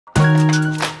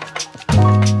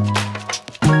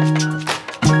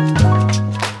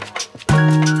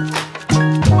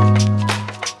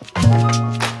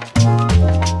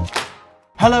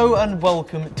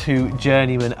welcome to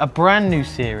Journeymen, a brand new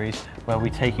series where we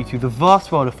take you through the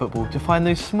vast world of football to find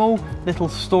those small little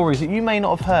stories that you may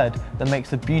not have heard that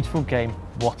makes a beautiful game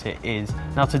what it is.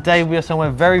 Now today we are somewhere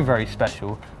very, very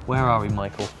special. Where are we,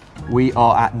 Michael? We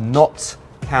are at Notts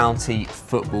County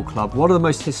Football Club, one of the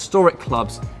most historic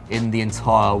clubs in the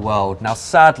entire world. Now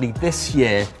sadly this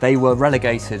year they were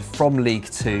relegated from League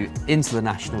 2 into the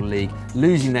National League,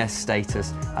 losing their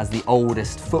status as the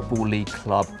oldest Football League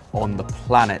club on the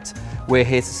planet. We're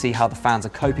here to see how the fans are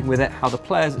coping with it, how the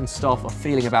players and staff are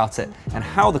feeling about it, and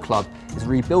how the club is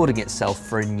rebuilding itself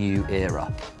for a new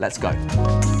era. Let's go.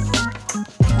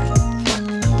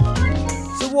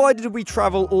 Why did we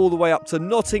travel all the way up to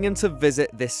Nottingham to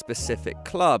visit this specific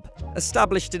club?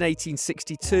 Established in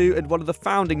 1862 and one of the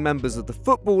founding members of the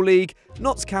Football League,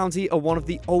 Notts County are one of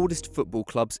the oldest football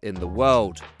clubs in the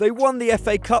world. They won the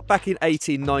FA Cup back in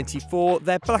 1894,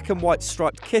 their black and white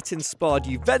striped kit inspired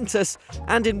Juventus,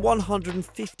 and in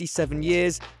 157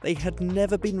 years they had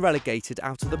never been relegated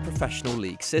out of the professional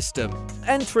league system.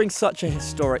 Entering such a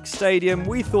historic stadium,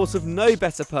 we thought of no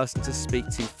better person to speak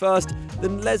to first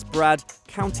than Les Brad,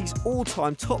 County's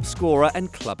all-time top scorer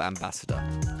and club ambassador.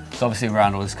 So obviously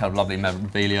around all this kind of lovely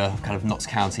memorabilia, kind of Notts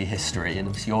County history, and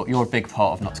obviously you're a big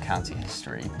part of Notts County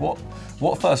history.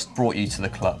 What first brought you to the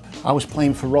club? I was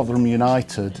playing for Rotherham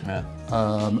United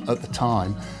at the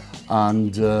time,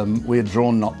 and we had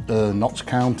drawn Notts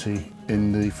County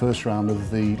in the first round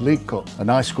of the League Cup, and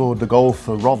I scored the goal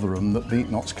for Rotherham that beat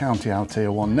Notts County out here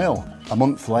 1-0. A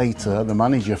month later, the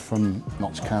manager from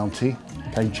Notts County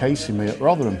came chasing me at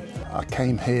Rotherham. I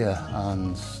came here,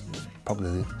 and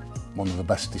probably one of the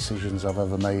best decisions I've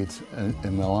ever made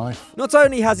in my life. Not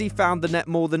only has he found the net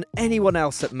more than anyone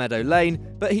else at Meadow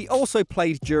Lane, but he also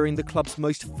played during the club's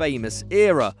most famous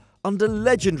era, under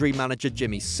legendary manager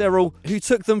Jimmy Cyril, who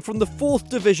took them from the 4th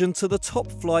division to the top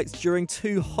flights during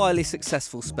 2 highly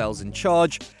successful spells in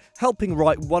charge, helping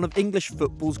write one of English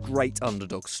football's great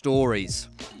underdog stories.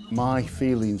 My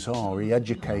feelings are he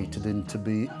educated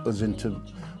us into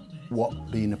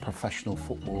what being a professional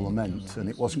footballer meant, and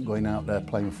it wasn't going out there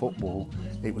playing football,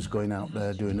 it was going out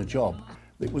there doing a job.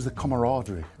 It was the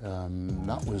camaraderie,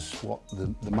 that was what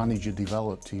the manager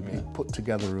developed. He put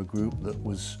together a group that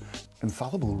was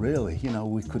infallible, really. You know,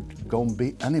 we could go and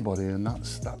beat anybody, and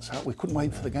that's how we couldn't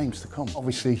wait for the games to come.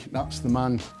 Obviously, that's the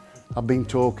man I've been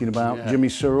talking about, Jimmy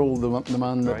Cyril, the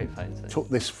man that took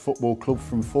this football club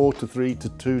from 4-3 to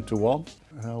 2-1.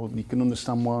 You can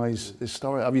understand why his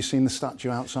story. Have you seen the statue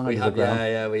outside of the ground?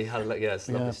 Yeah, we had a look. Yeah, it's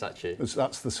a lovely statue.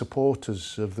 That's the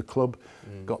supporters of the club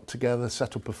got together,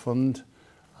 set up a fund,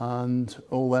 and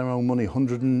all their own money,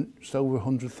 just over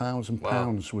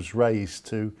 £100,000 was raised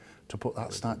to put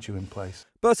that statue in place.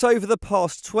 But over the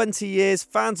past 20 years,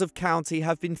 fans of County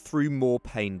have been through more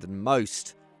pain than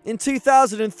most. In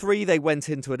 2003, they went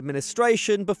into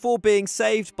administration before being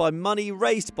saved by money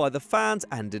raised by the fans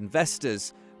and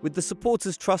investors, with the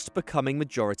Supporters Trust becoming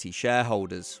majority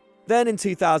shareholders. Then in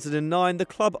 2009, the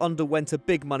club underwent a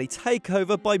big money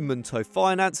takeover by Munto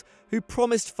Finance, who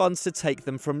promised funds to take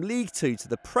them from League 2 to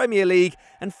the Premier League,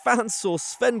 and fans saw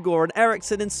Sven-Goran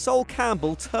Eriksson and Sol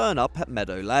Campbell turn up at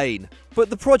Meadow Lane.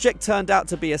 But the project turned out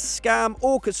to be a scam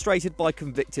orchestrated by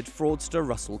convicted fraudster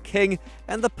Russell King,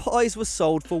 and the pies were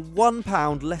sold for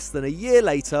 £1 less than a year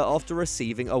later after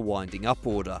receiving a winding up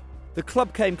order. The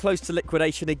club came close to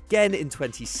liquidation again in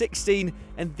 2016,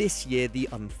 and this year the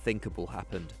unthinkable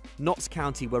happened. Notts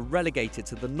County were relegated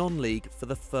to the non-league for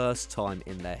the first time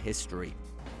in their history.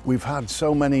 We've had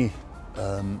so many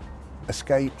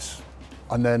escapes,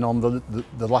 and then on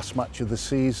the last match of the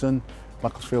season,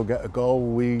 Macclesfield get a goal,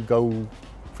 we go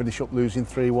finish up losing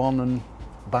 3-1, and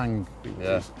bang,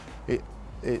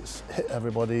 it's hit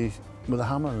everybody with a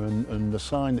hammer, and the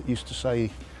sign that used to say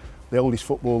the oldest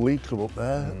football league club up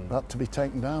there had to be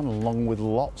taken down, along with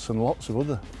lots and lots of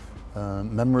other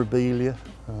memorabilia.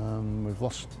 We've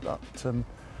lost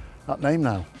that name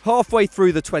now. Halfway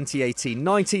through the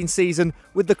 2018-19 season,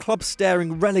 with the club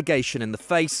staring relegation in the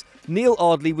face, Neil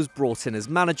Ardley was brought in as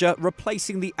manager,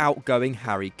 replacing the outgoing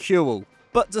Harry Kewell.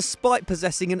 But despite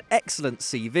possessing an excellent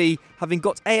CV, having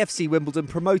got AFC Wimbledon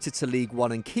promoted to League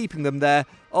One and keeping them there,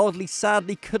 Ardley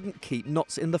sadly couldn't keep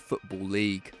Notts in the Football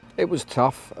League. It was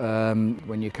tough.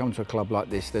 When you come to a club like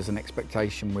this, there's an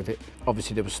expectation with it.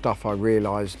 Obviously there was stuff I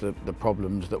realised, the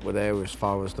problems that were there as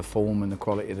far as the form and the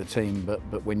quality of the team,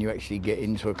 but when you actually get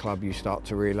into a club you start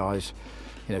to realise,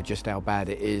 just how bad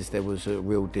it is. There was a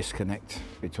real disconnect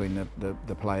between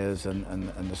the players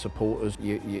and the supporters.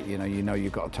 You know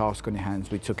you've got a task on your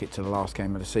hands. We took it to the last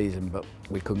game of the season, but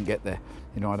we couldn't get there.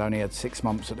 I'd only had 6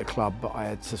 months at the club, but I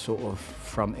had to sort of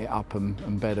front it up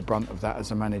and bear the brunt of that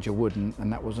as a manager would,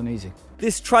 and that wasn't easy.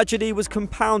 This tragedy was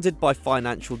compounded by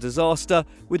financial disaster,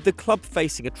 with the club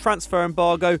facing a transfer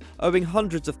embargo, owing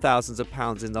hundreds of thousands of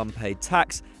pounds in unpaid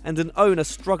tax, and an owner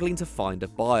struggling to find a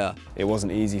buyer. It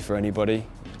wasn't easy for anybody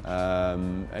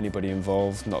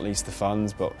involved, not least the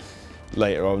fans, but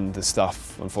later on the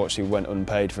staff unfortunately went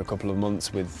unpaid for a couple of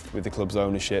months with the club's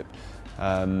ownership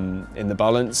in the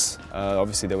balance.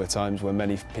 Obviously there were times when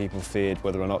many people feared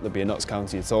whether or not there'd be a Notts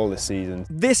County at all this season.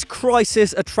 This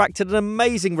crisis attracted an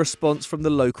amazing response from the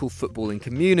local footballing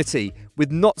community,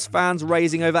 with Notts fans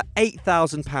raising over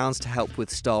 £8,000 to help with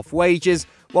staff wages,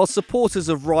 while supporters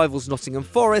of rivals Nottingham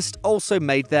Forest also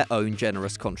made their own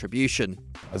generous contribution.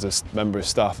 As a member of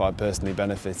staff, I personally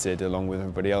benefited, along with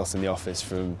everybody else in the office,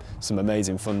 from some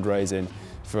amazing fundraising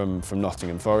from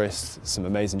Nottingham Forest, some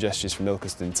amazing gestures from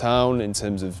Ilkeston Town in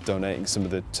terms of donating some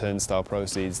of the turnstile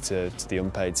proceeds to the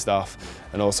unpaid staff,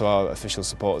 and also our official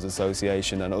supporters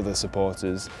association and other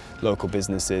supporters, local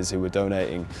businesses who were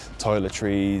donating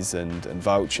toiletries and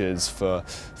vouchers for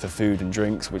food and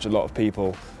drinks, which a lot of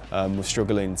people were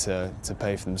struggling to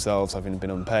pay for themselves, having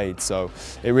been unpaid. So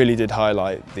it really did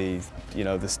highlight the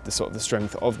sort of the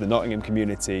strength of the Nottingham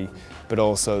community, but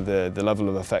also the level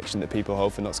of affection that people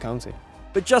hold for Notts County.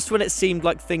 But just when it seemed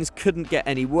like things couldn't get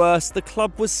any worse, the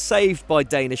club was saved by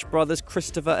Danish brothers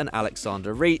Christopher and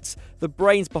Alexander Reitz, the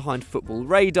brains behind Football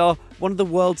Radar, one of the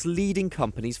world's leading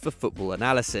companies for football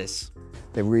analysis.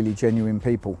 They're really genuine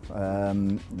people.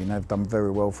 They've done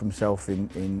very well for themselves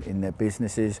in their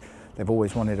businesses. They've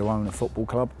always wanted to own a football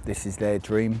club. This is their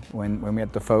dream. When we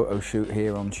had the photo shoot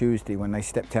here on Tuesday, when they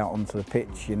stepped out onto the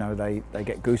pitch, they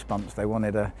get goosebumps. They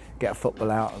wanted to get a football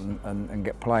out and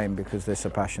get playing because they're so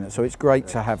passionate. So it's great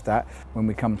to have that. When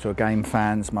we come to a game,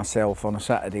 fans, myself, on a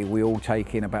Saturday, we all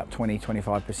take in about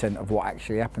 20–25% of what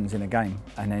actually happens in a game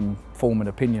and then form an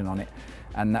opinion on it.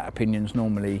 And that opinion's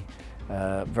normally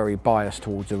very biased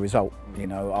towards the result. We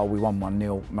won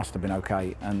 1-0, must have been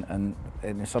okay, and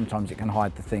sometimes it can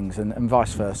hide the things, and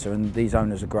vice versa. And these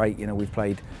owners are great. We've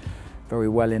played very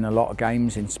well in a lot of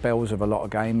games, in spells of a lot of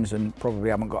games, and probably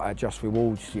haven't got our just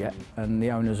rewards yet. And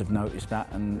the owners have noticed that,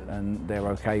 and they're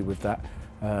okay with that.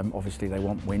 Obviously they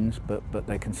want wins, but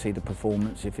they can see the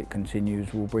performance, if it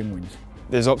continues, will bring wins.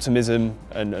 There's optimism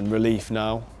and relief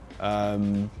now.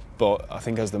 But I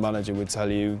think, as the manager would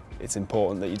tell you, it's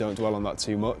important that you don't dwell on that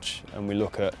too much, and we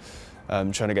look at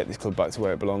trying to get this club back to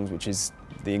where it belongs, which is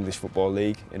the English Football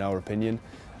League, in our opinion.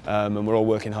 And we're all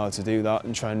working hard to do that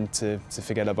and trying to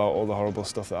forget about all the horrible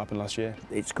stuff that happened last year.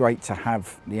 It's great to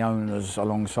have the owners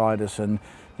alongside us and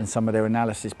some of their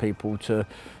analysis people to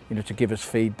give us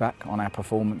feedback on our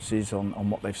performances, on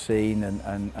what they've seen,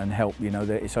 and help.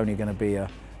 It's only going to be a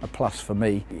plus for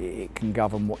me. It can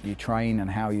govern what you train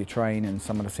and how you train and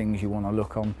some of the things you want to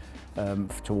look on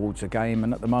towards a game.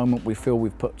 And at the moment we feel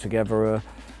we've put together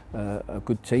a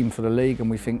good team for the league,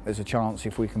 and we think there's a chance,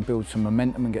 if we can build some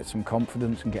momentum and get some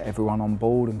confidence and get everyone on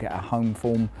board and get our home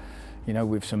form,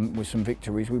 with some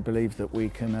victories, we believe that we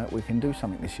can do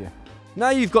something this year.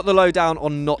 Now you've got the lowdown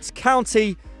on Notts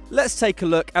County, let's take a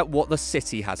look at what the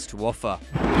city has to offer.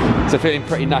 So feeling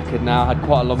pretty knackered now, had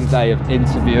quite a long day of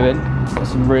interviewing, got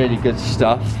some really good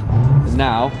stuff. And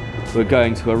now we're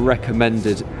going to a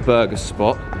recommended burger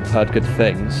spot, heard good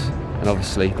things, and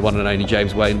obviously the one and only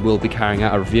James Wayne will be carrying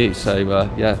out a review, so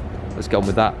yeah, let's get on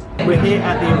with that. We're here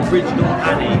at the original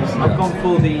Annie's. I've gone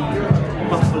for the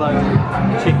buffalo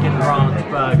chicken ranch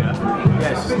burger.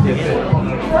 Yes,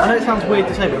 I know it sounds weird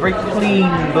to say, but a very clean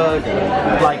burger,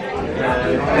 like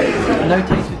no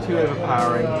taste is too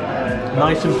overpowering,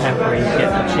 nice and peppery. You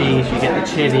get the cheese, you get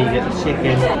the chilli, you get the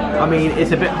chicken. I mean,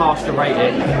 it's a bit harsh to rate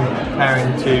it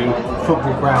comparing to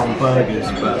football ground burgers,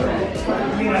 but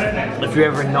if you're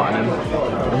ever in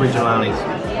Nottingham, original Annie's,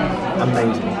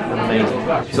 amazing,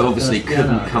 amazing. So obviously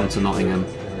couldn't come to Nottingham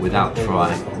without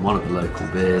trying one of the local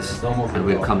beers, and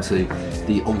we've come to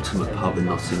the ultimate pub in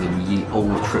Nottingham, Ye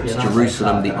Old Trip to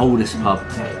Jerusalem, the oldest pub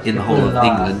in the whole of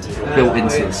England, built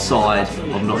into the side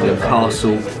of Nottingham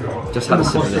Castle. Just had a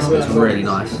sip of this, it's really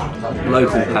nice.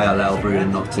 Local pale ale brewed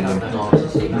in Nottingham,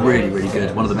 really, really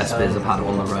good. One of the best beers I've had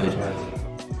on the road.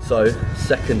 So,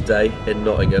 second day in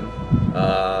Nottingham.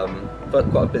 but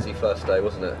quite a busy first day,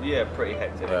 wasn't it? Yeah, pretty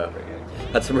hectic.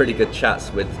 Had some really good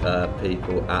chats with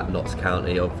people at Notts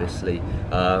County, obviously.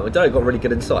 We got really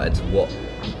good insight into what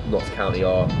Notts County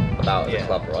are about as a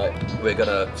club, right? We're going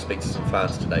to speak to some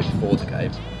fans today before the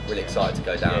game. Really excited to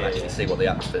go down and actually see what the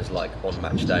atmosphere is like on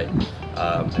match day,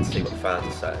 and see what the fans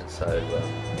are saying.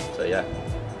 So yeah,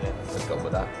 let's go on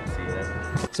with that. See you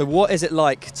then. So what is it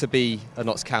like to be a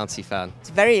Notts County fan? It's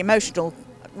a very emotional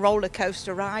roller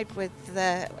coaster ride with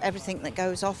everything that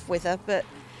goes off with her, but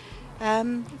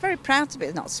very proud to be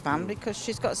a Notts fan because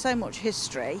she's got so much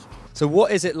history. So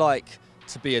what is it like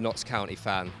to be a Notts County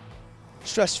fan?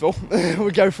 Stressful.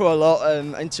 We go through a lot.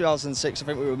 In 2006 I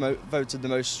think we were voted the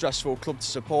most stressful club to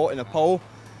support in a poll,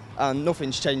 and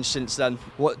nothing's changed since then.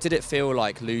 What did it feel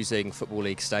like losing Football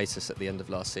League status at the end of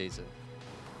last season?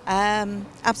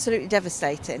 Absolutely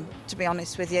devastating, to be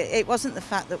honest with you. It wasn't the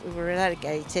fact that we were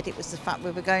relegated, it was the fact we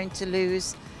were going to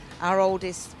lose our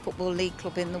oldest Football League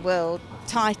club in the world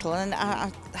title, and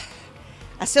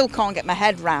I still can't get my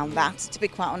head round that, to be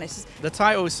quite honest. The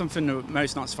title is something that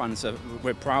most Notts fans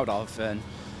we're proud of,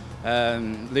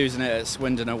 and losing it at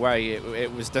Swindon away,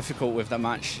 it was difficult with the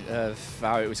match of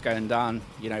how it was going down.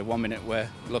 You know, 1 minute we're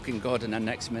looking good and then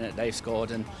next minute they've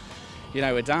scored and you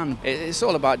know, we're down. It's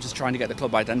all about just trying to get the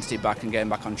club identity back and getting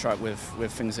back on track with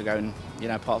things are going, you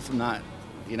know, apart from that,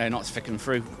 you know, not sticking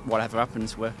through. Whatever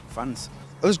happens, we're fans.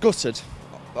 I was gutted,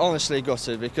 honestly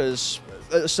gutted, because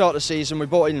at the start of the season we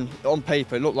brought in, on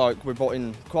paper, it looked like we brought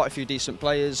in quite a few decent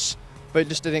players, but it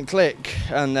just didn't click,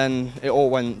 and then it all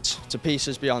went to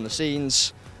pieces behind the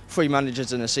scenes. 3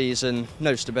 managers in a season,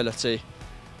 no stability,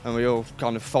 and we all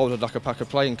kind of folded like a pack of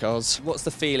playing cards. What's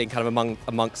the feeling kind of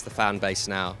amongst the fan base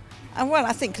now? Well,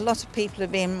 I think a lot of people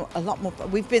have been a lot more.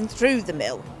 We've been through the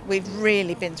mill. We've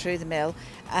really been through the mill,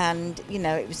 and you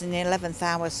know, it was in the 11th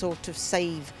hour sort of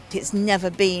save. It's never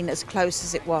been as close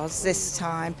as it was this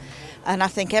time, and I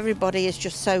think everybody is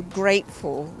just so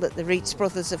grateful that the Reeds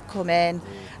brothers have come in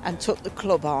and took the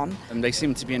club on. And they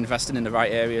seem to be investing in the right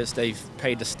areas. They've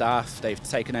paid the staff. They've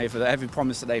taken over every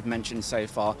promise that they've mentioned so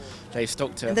far. They've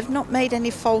stuck to. And they've not made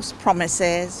any false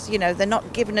promises. You know, they're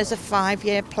not giving us a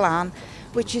 5-year plan,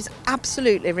 which is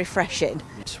absolutely refreshing.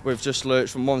 We've just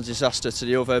lurched from one disaster to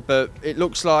the other, but it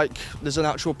looks like there's an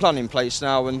actual plan in place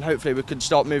now, and hopefully we can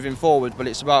start moving forward. But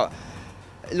it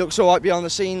looks all right behind the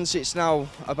scenes. It's now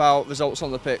about results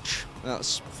on the pitch.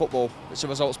 That's football. It's a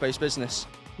results-based business.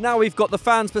 Now we've got the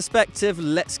fans' perspective,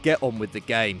 let's get on with the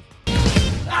game.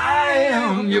 I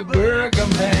am your burger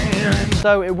man.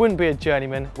 So it wouldn't be a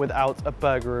Journeyman without a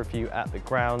burger review at the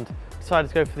ground. Decided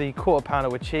to go for the quarter pounder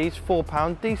with cheese,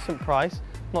 £4, decent price,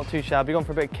 not too shabby. Gone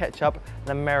for a bit of ketchup and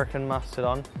American mustard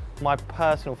on. My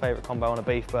personal favourite combo on a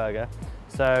beef burger.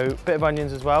 So a bit of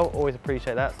onions as well, always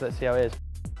appreciate that, so let's see how it is.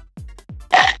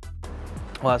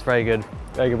 Well, that's very good,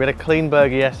 very good. We had a clean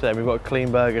burger yesterday, we've got a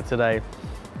clean burger today.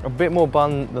 A bit more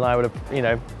bun than I would have, you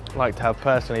know, liked to have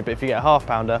personally, but if you get a half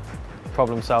pounder,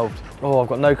 problem solved. Oh, I've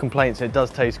got no complaints, it does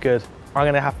taste good. I'm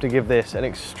gonna have to give this an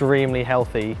extremely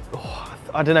healthy,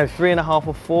 I don't know, 3.5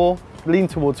 or 4, lean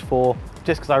towards 4,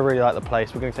 just because I really like the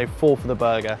place. We're going to say 4 for the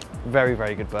burger. Very,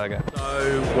 very good burger.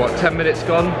 So, what, 10 minutes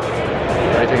gone? What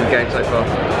do you think of the game so far?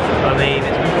 I mean,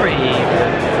 it's been pretty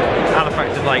even.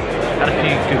 Halifax have had a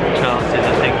few good chances,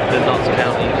 I think, for Notts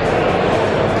County.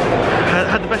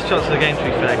 Had the best chance of the game, to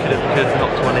be fair. Could have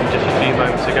knocked one in just a few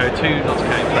moments ago. 2 Notts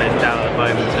County players down at the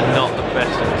moment and not the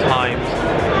best of times.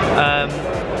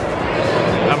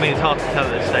 I mean, it's hard to tell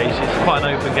at this stage. It's quite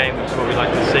an open game, which is what we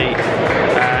like to see.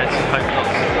 Just hope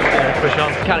Notts push on.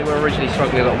 County were originally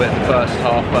struggling a little bit in the first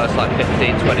half, first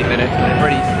 15, 20 minutes. They've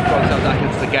really got themselves back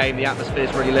into the game. The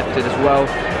atmosphere's really lifted as well.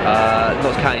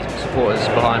 Notts County supporters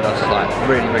behind us,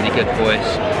 really, really good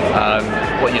voice.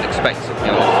 What you'd expect of such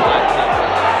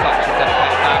a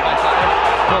dedicated fan base like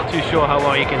this. Not too sure how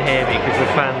well you can hear me because the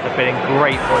fans have been in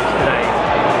great voice today.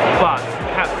 But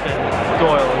Captain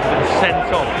Doyle has been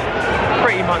sent off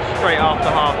pretty much straight after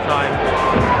half-time.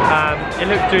 It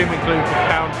looked doom and gloom for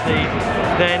County.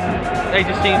 Then they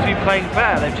just seem to be playing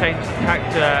better. They've changed the tack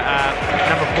to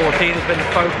number 14 has been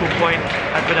the focal point,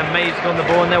 has been amazing on the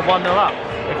ball, and they're 1-0 up.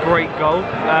 A great goal.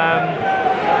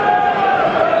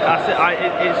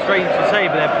 It's strange to say,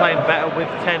 but they're playing better with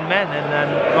 10 men, and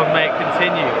God may it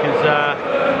continue, because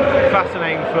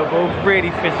fascinating football,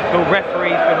 really physical.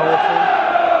 Referee's been awful,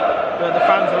 but the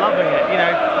fans are loving it. You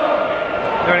know,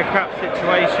 they're in a crap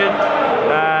situation.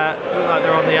 Look like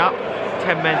they're on the up.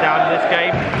 10 men down in this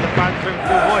game. The fans are in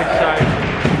full voice, so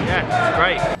yeah, it's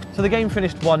great. So the game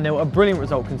finished 1-0, a brilliant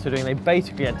result considering they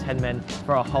basically had 10 men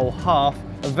for a whole half.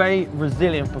 A very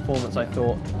resilient performance, I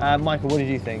thought. Michael, what did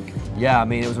you think? Yeah, I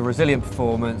mean, it was a resilient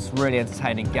performance, really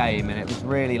entertaining game, and it was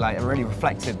really it really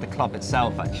reflected the club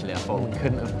itself, actually. I thought we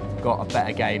couldn't have got a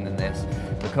better game than this,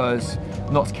 because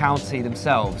Notts County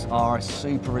themselves are a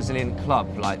super resilient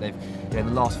club. Like, they've, in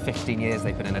the last 15 years,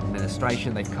 they've been in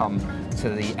administration, they've come to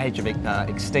the edge of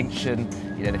extinction.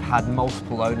 They've had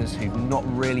multiple owners who've not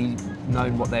really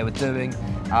known what they were doing,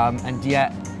 and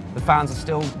yet the fans are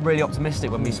still really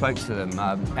optimistic when we spoke to them.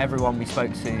 Everyone we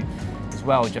spoke to as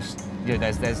well, just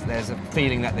there's a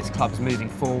feeling that this club's moving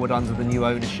forward under the new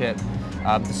ownership,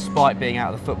 despite being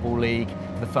out of the Football League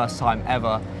for the first time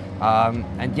ever.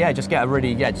 And yeah, just get a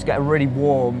really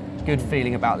warm, good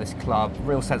feeling about this club.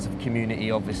 Real sense of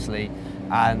community, obviously,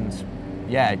 and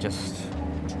yeah, just.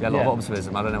 Yeah, a lot of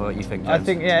optimism. I don't know what you think, James. I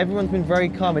think, yeah, everyone's been very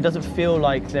calm. It doesn't feel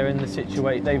like they're in the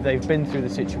situation, they've been through the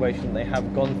situation they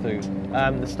have gone through.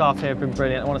 The staff here have been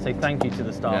brilliant. I want to say thank you to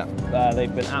the staff. Yeah.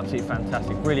 They've been absolutely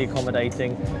fantastic, really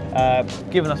accommodating,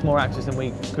 given us more access than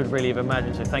we could really have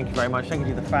imagined. So thank you very much. Thank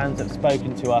you to the fans that have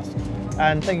spoken to us.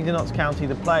 And thank you to Notts County,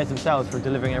 the players themselves, for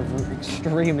delivering an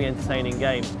extremely entertaining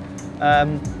game.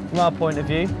 From our point of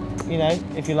view,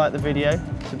 if you like the video,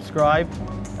 subscribe,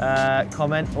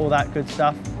 comment, all that good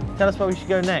stuff. Tell us where we should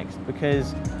go next,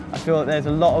 because I feel that there's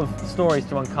a lot of stories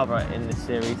to uncover in this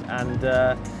series, and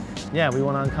yeah, we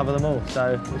want to uncover them all.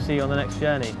 So we'll see you on the next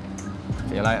journey.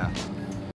 See you later.